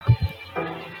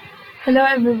Hello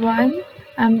everyone,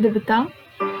 I'm Dibita.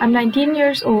 I'm 19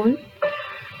 years old.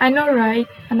 I know, right?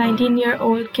 A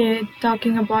 19-year-old kid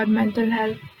talking about mental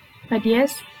health. But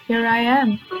yes, here I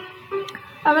am.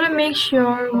 I want to make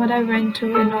sure what I went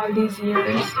through in all these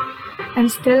years,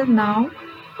 and still now,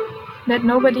 that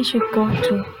nobody should go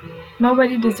through.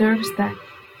 Nobody deserves that.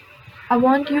 I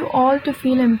want you all to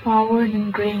feel empowered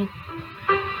and great.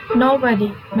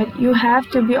 Nobody, but you have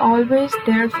to be always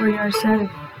there for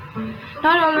yourself.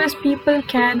 Not always people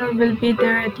can or will be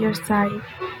there at your side.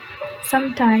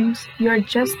 Sometimes you're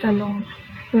just alone,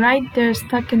 right there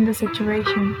stuck in the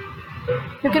situation.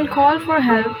 You can call for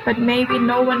help, but maybe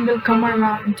no one will come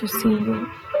around to see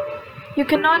you. You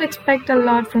cannot expect a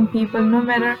lot from people no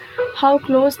matter how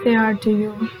close they are to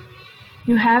you.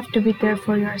 You have to be there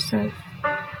for yourself.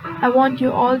 I want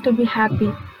you all to be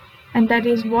happy, and that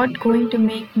is what going to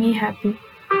make me happy.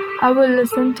 I will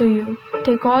listen to you,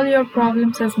 take all your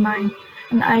problems as mine,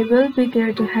 and I will be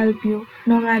there to help you,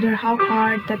 no matter how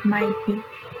hard that might be.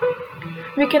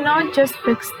 We cannot just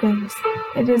fix things,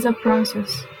 it is a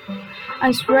process.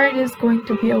 I swear it is going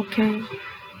to be okay.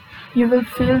 You will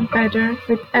feel better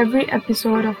with every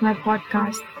episode of my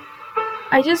podcast.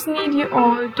 I just need you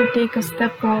all to take a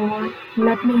step forward,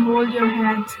 let me hold your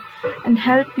hands, and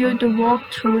help you to walk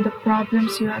through the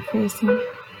problems you are facing.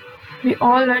 We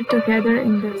all are together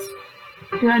in this.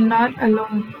 You are not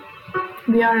alone.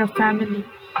 We are a family.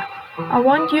 I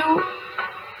want you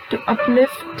to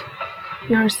uplift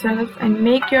yourself and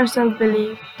make yourself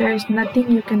believe there is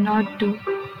nothing you cannot do.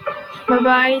 Bye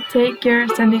bye, take care,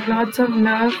 sending lots of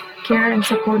love, care, and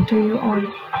support to you all.